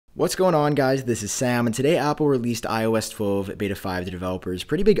What's going on, guys? This is Sam, and today Apple released iOS 12 Beta 5 to developers.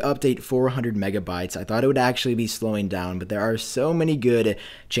 Pretty big update, 400 megabytes. I thought it would actually be slowing down, but there are so many good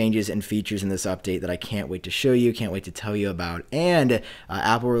changes and features in this update that I can't wait to show you, can't wait to tell you about. And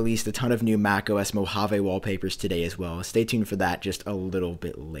Apple released a ton of new macOS Mojave wallpapers today as well. Stay tuned for that just a little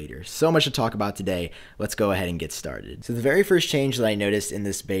bit later. So much to talk about today. Let's go ahead and get started. So the very first change that I noticed in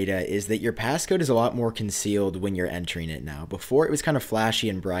this beta is that your passcode is a lot more concealed when you're entering it now. Before, it was kind of flashy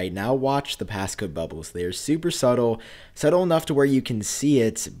and bright. Now watch the passcode bubbles. They're super subtle enough to where you can see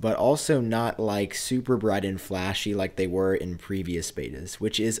it, but also not like super bright and flashy like they were in previous betas,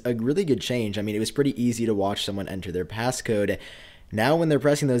 which is a really good change. I mean, it was pretty easy to watch someone enter their passcode. Now when they're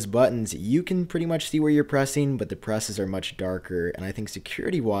pressing those buttons, you can pretty much see where you're pressing, but the presses are much darker, and I think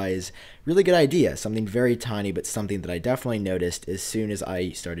security-wise, really good idea. Something very tiny, but something that I definitely noticed as soon as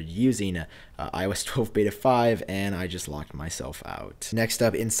I started using iOS 12 Beta 5, and I just locked myself out. Next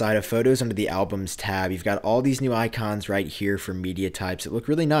up, inside of Photos under the Albums tab, you've got all these new icons right here for media types that look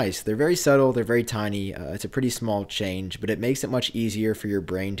really nice. They're very subtle, they're very tiny, it's a pretty small change, but it makes it much easier for your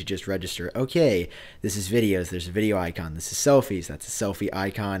brain to just register, okay, this is videos, there's a video icon, this is selfies, that's a selfie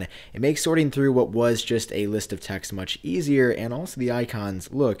icon. It makes sorting through what was just a list of text much easier, and also the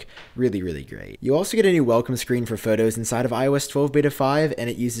icons look really great. You also get a new welcome screen for photos inside of iOS 12 Beta 5, and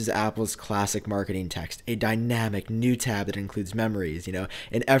it uses Apple's classic marketing text, a dynamic new tab that includes memories, an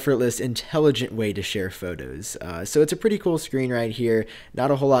effortless, intelligent way to share photos. So it's a pretty cool screen right here.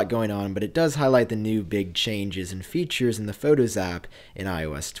 Not a whole lot going on, but it does highlight the new big changes and features in the Photos app in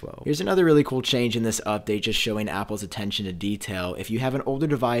iOS 12. Here's another really cool change in this update, just showing Apple's attention to detail. If you have an older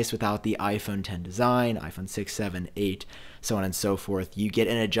device without the iPhone 10 design, iPhone 6, 7, 8, so on and so forth, you get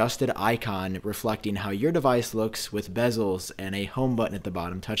an adjusted icon reflecting how your device looks with bezels and a home button at the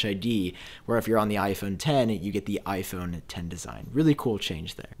bottom, Touch ID, where if you're on the iPhone 10, you get the iPhone 10 design. Really cool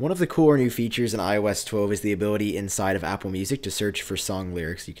change there. One of the cooler new features in iOS 12 is the ability inside of Apple Music to search for song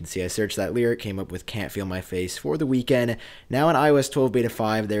lyrics. You can see I searched that lyric, came up with Can't Feel My Face for the Weekend. Now in iOS 12 Beta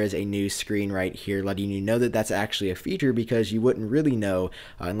 5, there is a new screen right here letting you know that that's actually a feature, because you wouldn't really know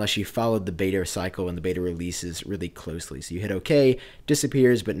unless you followed the beta cycle and the beta releases really closely. So you hit OK,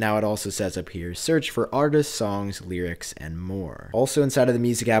 disappears, but now it also says up here, search for artists, songs, lyrics, and more. Also inside of the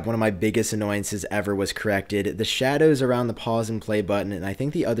Music app, one of my biggest annoyances ever was corrected. The shadows around the pause and play button, and I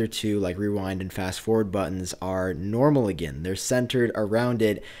think the other two, like rewind and fast forward buttons, are normal again. They're centered around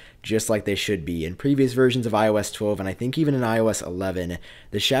it, just like they should be. In previous versions of iOS 12, and I think even in iOS 11,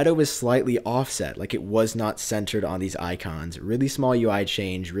 the shadow was slightly offset, like it was not centered on these icons. Really small UI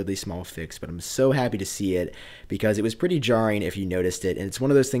change, really small fix, but I'm so happy to see it, because it was pretty jarring if you noticed it, and it's one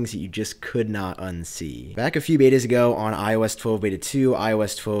of those things that you just could not unsee. Back a few betas ago on iOS 12 Beta 2,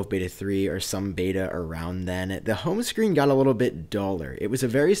 iOS 12 Beta 3, or some beta around then, the home screen got a little bit duller. It was a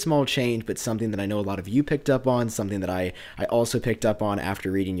very small change, but something that I know a lot of you picked up on, something that I also picked up on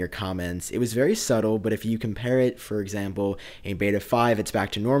after reading your comments. It was very subtle, but if you compare it, for example, in Beta 5, it's back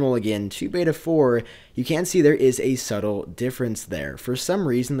to normal again, to Beta 4, you can see there is a subtle difference there. For some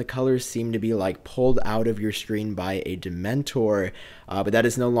reason, the colors seem to be like pulled out of your screen by a Dementor, but that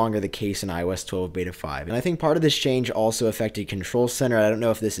is no longer the case in iOS 12 Beta 5. And I think part of this change also affected Control Center. I don't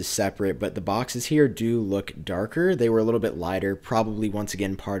know if this is separate, but the boxes here do look darker. They were a little bit lighter, probably once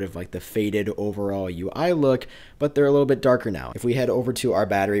again part of like the faded overall UI look, but they're a little bit darker now. If we head over to our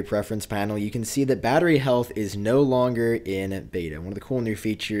battery preference panel, you can see that battery health is no longer in beta. One of the cool new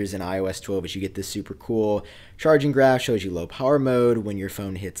features in iOS 12 is you get this super cool charging graph, shows you low power mode when your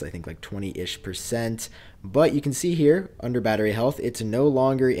phone hits, I think, like 20-ish%. But you can see here, under battery health, it's no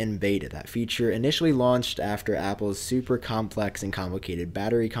longer in beta. That feature initially launched after Apple's super complex and complicated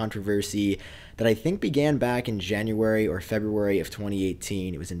battery controversy that I think began back in January or February of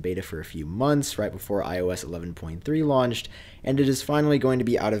 2018. It was in beta for a few months, right before iOS 11.3 launched, and it is finally going to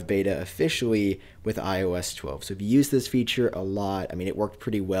be out of beta officially with iOS 12. So if you use this feature a lot, I mean, it worked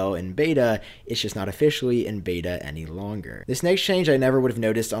pretty well in beta, it's just not officially in beta any longer. This next change I never would have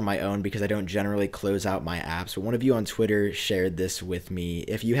noticed on my own because I don't generally close out my apps, but one of you on Twitter shared this with me.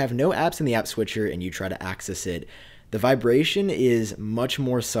 If you have no apps in the app switcher and you try to access it, the vibration is much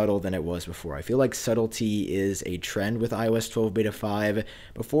more subtle than it was before. I feel like subtlety is a trend with iOS 12 Beta 5.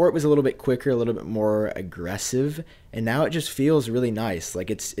 Before it was a little bit quicker, a little bit more aggressive, and now it just feels really nice. Like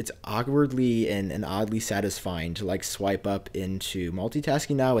it's awkwardly and oddly satisfying to like swipe up into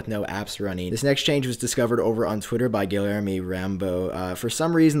multitasking now with no apps running. This next change was discovered over on Twitter by Guilherme Rambo. For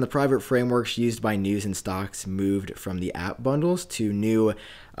some reason, the private frameworks used by news and stocks moved from the app bundles to new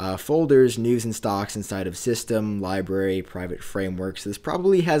folders, news and stocks inside of system, library, private frameworks. This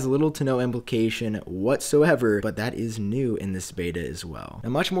probably has little to no implication whatsoever, but that is new in this beta as well. Now,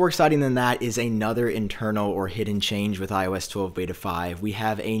 much more exciting than that is another internal or hidden change with iOS 12 Beta 5. We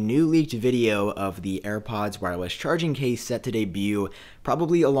have a new leaked video of the AirPods wireless charging case set to debut,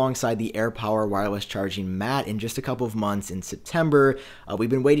 probably alongside the AirPower wireless charging mat in just a couple of months in September. We've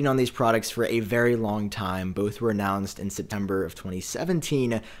been waiting on these products for a very long time. Both were announced in September of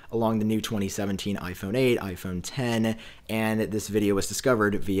 2017 along the new 2017 iPhone 8, iPhone 10, and this video was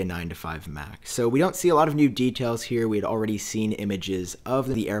discovered via 9to5Mac. So we don't see a lot of new details here. We had already seen images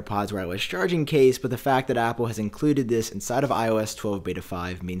of the AirPods wireless charging case, but the fact that Apple has included this inside of iOS 12 Beta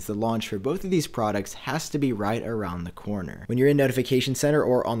 5 means the launch for both of these products has to be right around the corner. When you're in Notification Center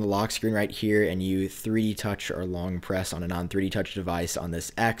or on the lock screen right here and you 3D touch or long press on a non-3D touch device on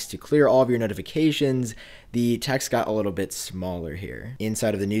this X to clear all of your notifications, the text got a little bit smaller here.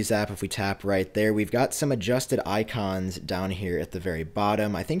 Inside of the News app, if we tap right there, we've got some adjusted icons down here at the very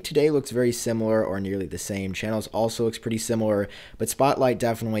bottom. I think Today looks very similar or nearly the same. Channels also looks pretty similar, but Spotlight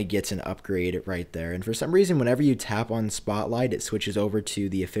definitely gets an upgrade right there. And for some reason, whenever you tap on Spotlight, it switches over to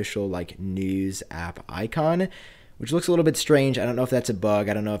the official News app icon, which looks a little bit strange. I don't know if that's a bug.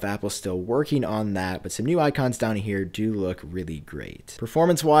 I don't know if Apple's still working on that, but some new icons down here do look really great.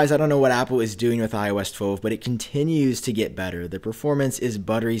 Performance-wise, I don't know what Apple is doing with iOS 12, but it continues to get better. The performance is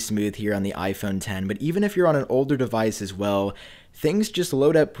buttery smooth here on the iPhone 10, but even if you're on an older device as well, things just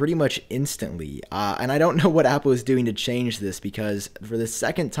load up pretty much instantly. And I don't know what Apple is doing to change this, because for the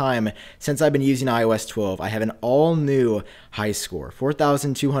second time since I've been using iOS 12, I have an all-new high score.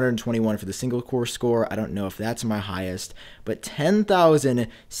 4,221 for the single-core score. I don't know if that's my highest, but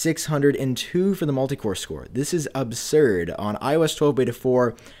 10,602 for the multi-core score. This is absurd. On iOS 12 Beta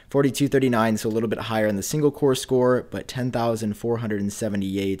 4, 4,239, so a little bit higher in the single-core score, but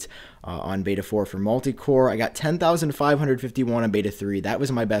 10,478 on Beta 4 for multi-core. I got 10,551 on Beta 3. That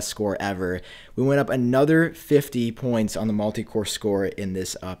was my best score ever. We went up another 50 points on the multi-core score in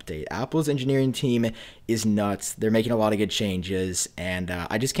this update. Apple's engineering team is nuts. They're making a lot of good changes, and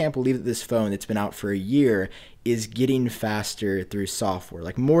I just can't believe that this phone that's been out for a year is getting faster through software,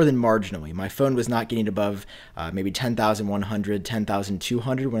 more than marginally. My phone was not getting above maybe 10,100,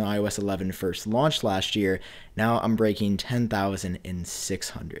 10,200 when iOS 11 first launched last year. Now I'm breaking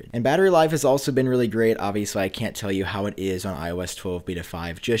 10,600. And battery life has also been really great. Obviously, I can't tell you how it is on iOS 12 Beta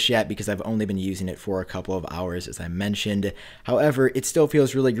 5 just yet because I've only been using it for a couple of hours, as I mentioned. However, it still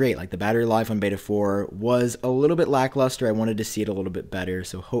feels really great. The battery life on Beta 4 was a little bit lackluster. I wanted to see it a little bit better,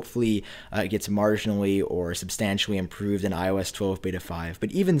 so hopefully it gets marginally or substantially improved in iOS 12 Beta 5.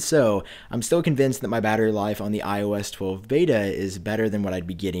 But even so, I'm still convinced that my battery life on the iOS 12 Beta is better than what I'd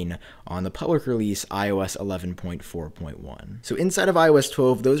be getting on the public release iOS 11.4.1. So inside of iOS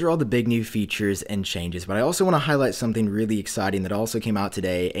 12, those are all the big new features and changes, but I also want to highlight something really exciting that also came out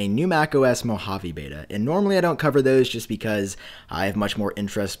today, a new macOS Mojave beta. And normally I don't cover those just because I have much more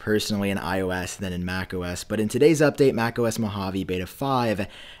interest personally in iOS than in macOS, but in today's update, macOS Mojave Beta 5,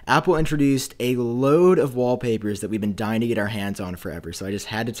 Apple introduced a load of wallpapers that we've been dying to get our hands on forever, so I just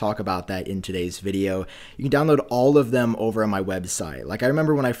had to talk about that in today's video. You can download all of them over on my website. I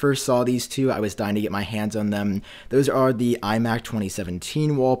remember when I first saw these two, I was dying to get my hands on them. Those are the Imac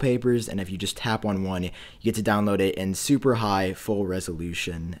 2017 wallpapers, and if you just tap on one, you get to download it in super high full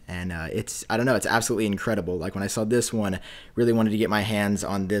resolution, and it's absolutely incredible. When I saw this one, really wanted to get my hands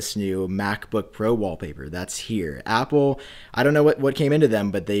on this new Macbook Pro wallpaper that's here. Apple, I don't know what came into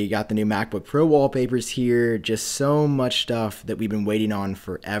them, but they got the new MacBook Pro wallpapers here. Just so much stuff that we've been waiting on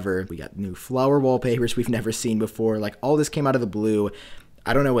forever. We got new flower wallpapers we've never seen before. All this came out of the blue.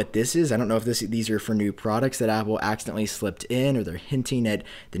 I don't know what this is. I don't know if these are for new products that Apple accidentally slipped in, or they're hinting at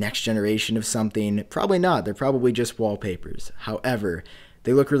the next generation of something. Probably not. They're probably just wallpapers. However,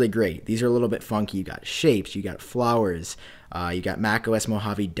 they look really great. These are a little bit funky. You got shapes, you got flowers, you got macOS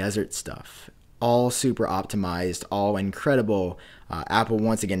Mojave desert stuff. All super optimized, all incredible. Apple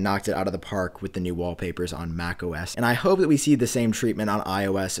once again knocked it out of the park with the new wallpapers on macOS, and I hope that we see the same treatment on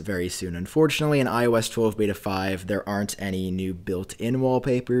iOS very soon. Unfortunately, in iOS 12 Beta 5, there aren't any new built-in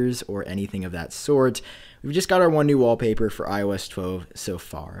wallpapers or anything of that sort. We've just got our one new wallpaper for iOS 12 so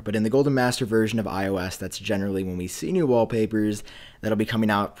far, but in the Golden Master version of iOS, that's generally when we see new wallpapers. That'll be coming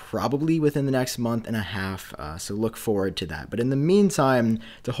out probably within the next month and a half, so look forward to that. But in the meantime,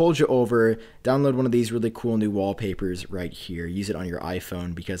 to hold you over, download one of these really cool new wallpapers right here. Use it on your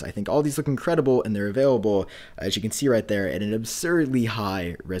iPhone, because I think all these look incredible and they're available, as you can see right there, at an absurdly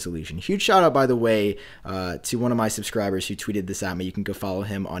high resolution. Huge shout out, by the way, to one of my subscribers who tweeted this at me. You can go follow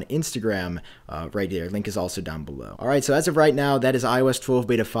him on Instagram right there. Link is also down below. All right, so as of right now, that is iOS 12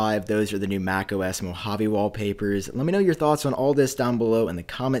 Beta 5. Those are the new macOS Mojave wallpapers. Let me know your thoughts on all this down below in the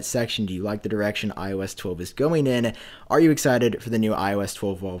comment section. Do you like the direction iOS 12 is going in? Are you excited for the new iOS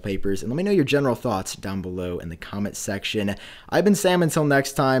 12 wallpapers? And let me know your general thoughts down below in the comment section. I've been Sam. Until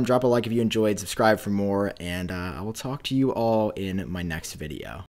next time, drop a like if you enjoyed, subscribe for more, and I will talk to you all in my next video.